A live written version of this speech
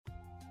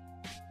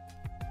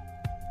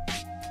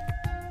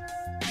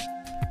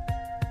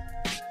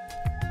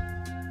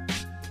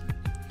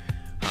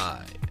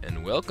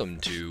Welcome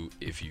to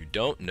If You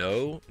Don't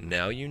Know,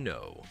 Now You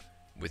Know,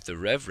 with the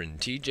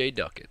Reverend T.J.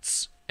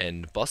 Duckets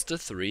and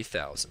Busta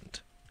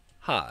 3000.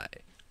 Hi,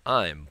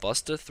 I'm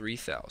Busta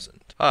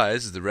 3000. Hi,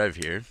 this is the Rev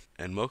here,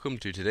 and welcome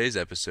to today's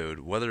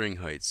episode, Wuthering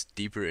Heights,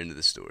 Deeper into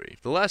the Story.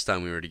 The last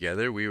time we were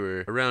together, we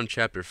were around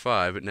Chapter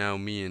 5, but now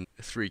me and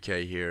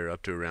 3K here are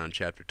up to around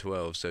Chapter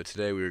 12, so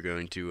today we are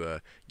going to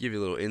give you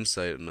a little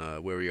insight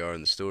on where we are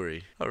in the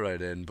story.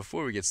 Alright, and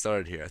before we get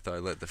started here, I thought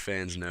I'd let the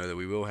fans know that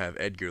we will have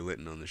Edgar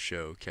Litton on the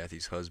show,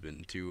 Kathy's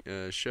husband,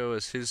 to show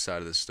us his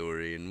side of the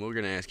story, and we're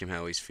going to ask him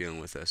how he's feeling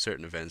with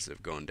certain events that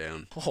have gone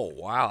down. Oh,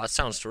 wow, that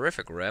sounds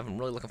terrific, Rev. I'm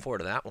really looking forward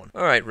to that one.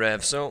 Alright,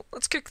 Rev, so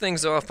let's kick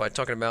things off by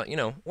talking about,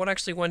 what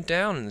actually went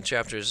down in the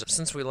chapters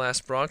since we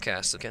last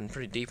broadcast. Getting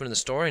pretty deep into the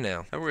story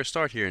now. We're going to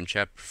start here in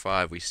Chapter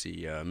 5. We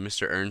see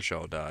Mr.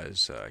 Earnshaw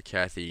dies,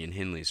 Kathy and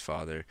Hindley's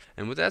father.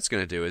 And what that's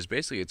going to do is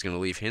basically it's going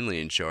to leave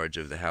Hindley in charge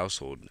of the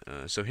household.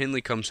 So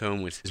Hindley comes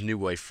home with his new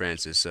wife,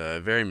 Frances,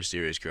 a very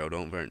mysterious girl.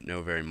 Don't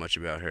know very much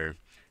about her.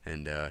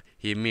 And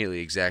he immediately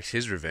exacts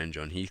his revenge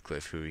on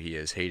Heathcliff, who he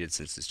has hated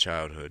since his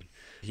childhood.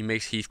 He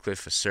makes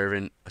Heathcliff a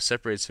servant,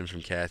 separates him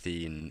from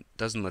Kathy, and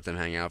doesn't let them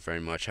hang out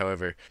very much.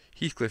 However,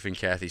 Heathcliff and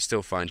Kathy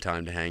still find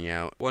time to hang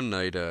out. One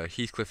night,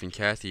 Heathcliff and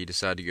Kathy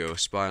decide to go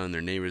spy on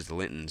their neighbors, the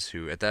Lintons,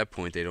 who at that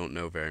point they don't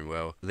know very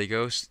well. They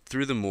go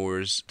through the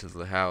moors to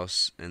the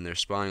house, and they're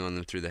spying on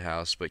them through the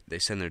house, but they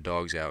send their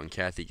dogs out, and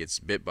Kathy gets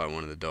bit by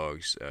one of the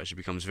dogs. She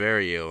becomes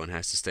very ill and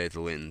has to stay at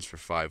the Lintons for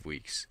 5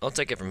 weeks. I'll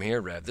take it from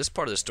here, Rev. This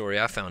part of the story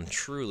I found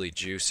truly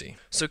juicy.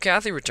 So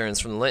Kathy returns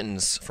from the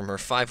Lintons from her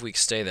 5-week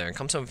stay there and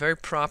comes home very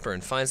proper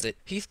and finds that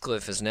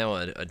Heathcliff is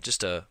now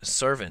just a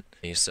servant.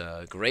 He's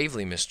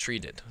gravely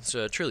mistreated. It's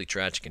truly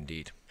tragic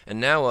indeed. And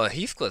now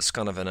Heathcliff's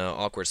kind of in an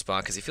awkward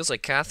spot because he feels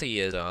like Kathy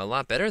is a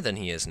lot better than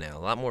he is now, a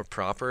lot more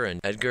proper, and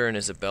Edgar and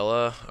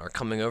Isabella are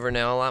coming over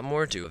now a lot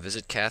more to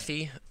visit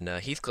Kathy, and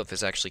Heathcliff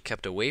is actually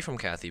kept away from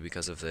Kathy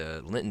because of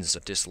the Lintons'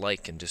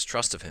 dislike and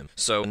distrust of him.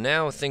 So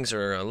now things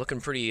are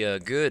looking pretty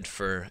good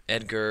for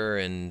Edgar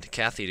and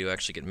Kathy to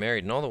actually get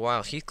married, and all the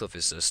while Heathcliff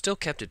is still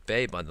kept at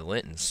bay by the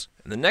Lintons.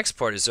 And the next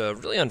part is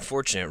really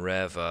unfortunate,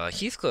 Rev.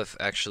 Heathcliff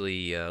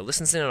actually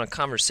listens in on a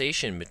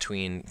conversation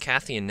between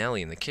Kathy and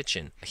Nellie in the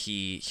kitchen.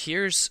 He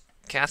hears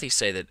Kathy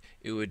say that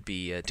it would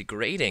be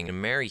degrading to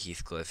marry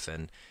Heathcliff,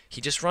 and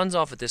he just runs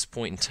off at this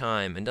point in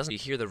time and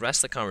doesn't hear the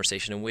rest of the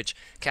conversation in which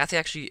Kathy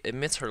actually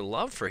admits her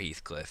love for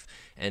Heathcliff,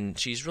 and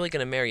she's really going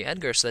to marry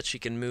Edgar so that she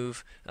can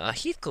move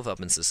Heathcliff up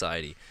in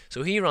society.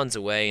 So he runs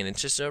away, and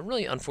it's just a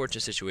really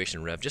unfortunate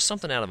situation, Rev, just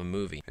something out of a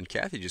movie. And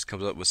Kathy just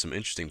comes up with some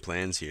interesting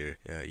plans here,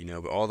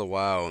 but all the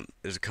while,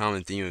 there's a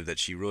common theme of that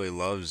she really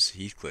loves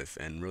Heathcliff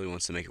and really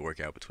wants to make it work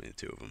out between the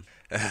two of them.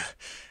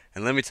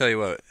 And let me tell you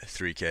what,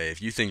 3K,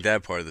 if you think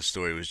that part of the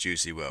story was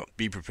juicy, well,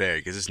 be prepared,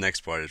 because this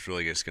next part is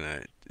really just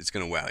gonna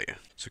wow you.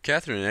 So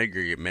Catherine and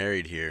Edgar get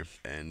married here,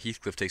 and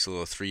Heathcliff takes a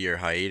little 3-year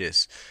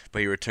hiatus,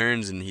 but he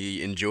returns and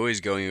he enjoys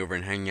going over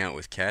and hanging out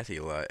with Kathy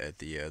a lot at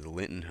the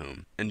Linton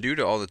home. And due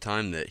to all the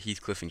time that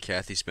Heathcliff and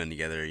Kathy spend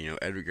together,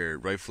 Edgar,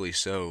 rightfully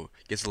so,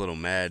 gets a little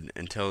mad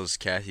and tells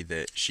Kathy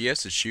that she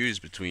has to choose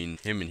between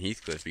him and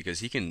Heathcliff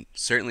because he can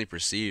certainly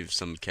perceive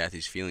some of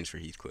Kathy's feelings for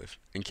Heathcliff.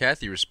 And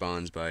Kathy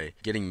responds by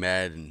getting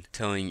mad and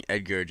telling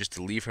Edgar just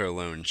to leave her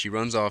alone. She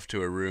runs off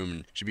to her room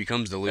and she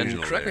becomes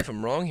delusional. And correct there. me if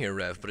I'm wrong here,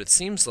 Rev, but it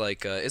seems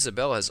like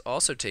Isabella has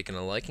also taken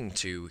a liking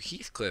to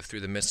Heathcliff through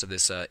the midst of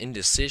this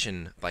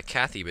indecision by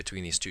Kathy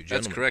between these two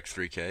gentlemen. That's correct,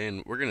 3K,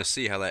 and we're going to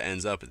see how that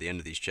ends up at the end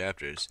of these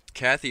chapters.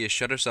 Kathy has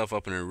shut herself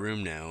up in her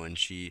room now, and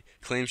she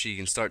claims she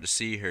can start to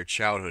see her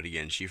childhood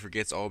again. She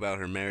forgets all about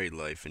her married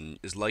life and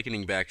is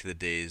likening back to the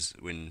days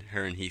when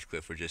her and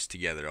Heathcliff were just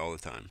together all the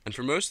time. And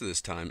for most of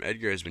this time,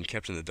 Edgar has been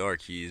kept in the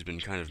dark. He's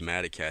been kind of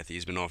mad at Kathy.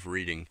 He's been off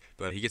reading,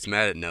 but he gets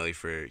mad at Nellie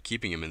for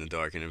keeping him in the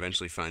dark and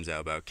eventually finds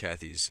out about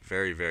Kathy's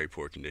very, very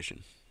poor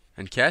condition.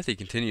 And Kathy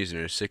continues in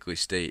her sickly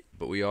state,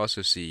 but we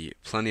also see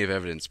plenty of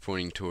evidence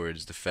pointing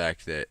towards the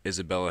fact that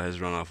Isabella has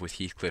run off with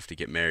Heathcliff to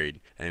get married.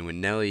 And when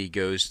Nellie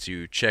goes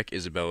to check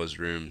Isabella's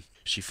room,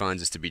 she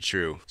finds this to be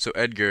true. So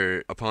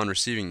Edgar, upon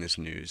receiving this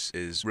news,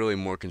 is really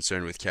more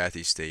concerned with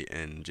Kathy's state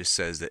and just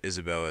says that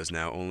Isabella is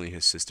now only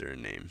his sister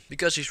in name.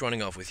 Because she's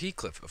running off with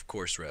Heathcliff, of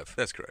course, Rev.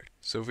 That's correct.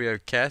 So if we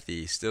have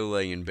Kathy still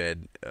laying in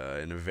bed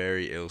in a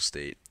very ill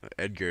state,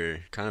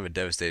 Edgar, kind of a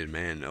devastated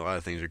man, a lot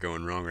of things are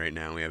going wrong right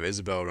now. We have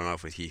Isabella run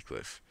off with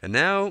Heathcliff. And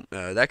now,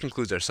 that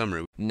concludes our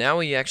summary. Now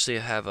we actually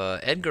have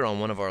Edgar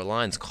on one of our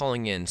lines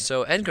calling in.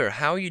 So Edgar,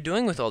 how are you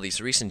doing with all these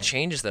recent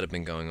changes that have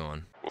been going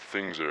on? Well,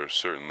 things are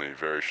certainly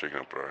very shaken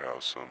up at our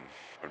house.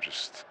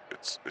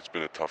 It's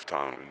been a tough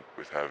time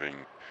with having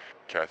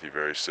Kathy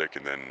very sick,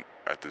 and then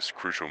at this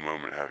crucial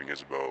moment having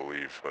Isabella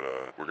leave. But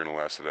we're gonna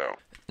last it out.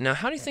 Now,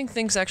 how do you think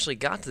things actually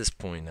got to this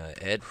point,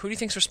 Ed? Who do you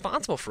think's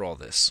responsible for all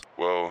this?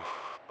 Well,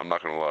 I'm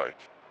not gonna lie.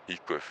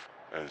 Heathcliff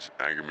has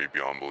angered me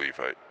beyond belief.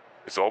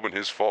 It's all been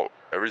his fault.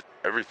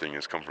 Everything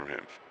has come from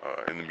him.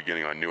 In the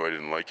beginning, I knew I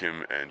didn't like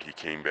him, and he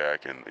came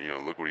back, and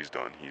look what he's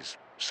done. He's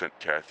sent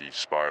Kathy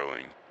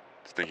spiraling,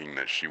 thinking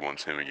that she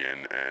wants him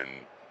again, and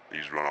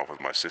he's run off with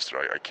my sister.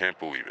 I can't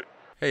believe it.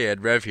 Hey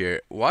Ed, Rev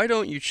here. Why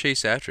don't you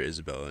chase after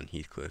Isabella and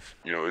Heathcliff?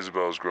 You know,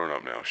 Isabella's grown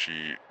up now.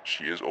 She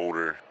is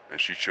older, and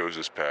she chose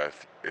this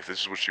path. If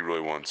this is what she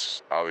really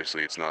wants,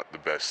 obviously it's not the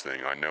best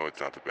thing. I know it's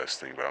not the best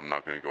thing, but I'm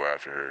not going to go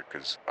after her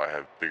because I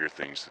have bigger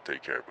things to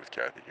take care of with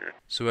Kathy here.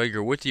 So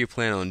Edgar, what do you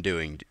plan on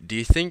doing? Do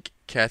you think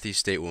Kathy's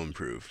state will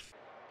improve?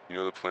 You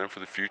know, the plan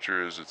for the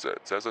future is it's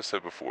as I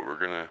said before. We're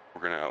gonna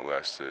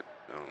outlast it.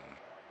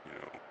 You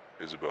know,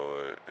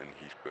 Isabella and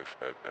Heathcliff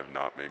have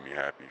not made me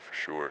happy for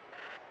sure,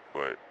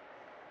 but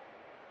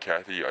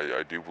Kathy,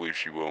 I do believe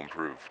she will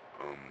improve.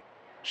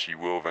 She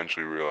will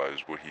eventually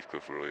realize what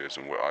Heathcliff really is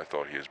and what I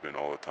thought he has been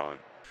all the time.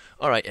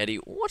 All right, Eddie,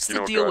 what's You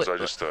the know, deal guys,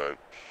 with...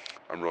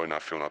 I'm really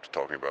not feeling up to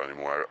talking about it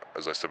anymore.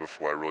 As I said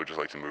before, I really just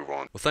like to move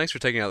on. Well, thanks for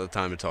taking out the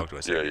time to talk to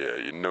us. Yeah,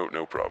 Edgar. yeah,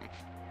 no problem.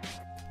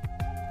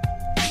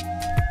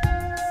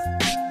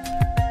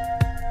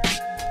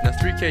 Now,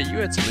 3K, you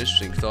had some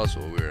interesting thoughts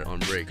while we were on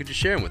break. Could you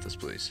share them with us,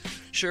 please?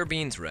 Sure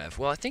beans, Rev.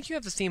 Well, I think you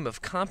have the theme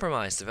of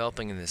compromise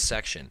developing in this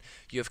section.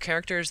 You have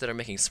characters that are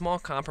making small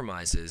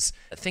compromises,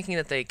 thinking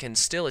that they can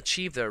still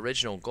achieve their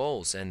original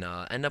goals and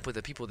end up with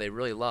the people they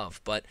really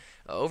love. But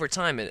over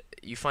time,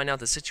 you find out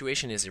the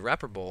situation is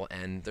irreparable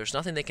and there's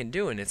nothing they can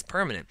do, and it's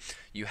permanent.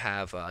 You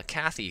have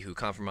Kathy, who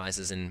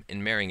compromises in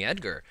marrying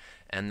Edgar.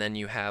 And then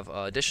you have,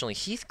 additionally,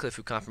 Heathcliff,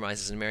 who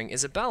compromises in marrying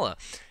Isabella.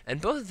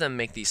 And both of them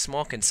make these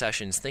small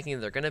concessions,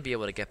 thinking they're going to be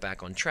able to get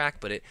back on track,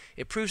 but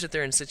it proves that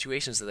they're in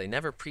situations that they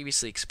never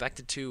previously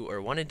expected to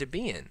or wanted to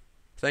be in.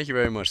 Thank you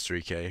very much,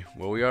 3K.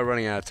 Well, we are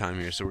running out of time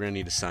here, so we're going to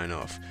need to sign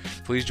off.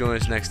 Please join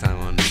us next time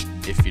on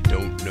If You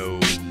Don't Know,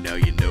 Now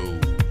You Know.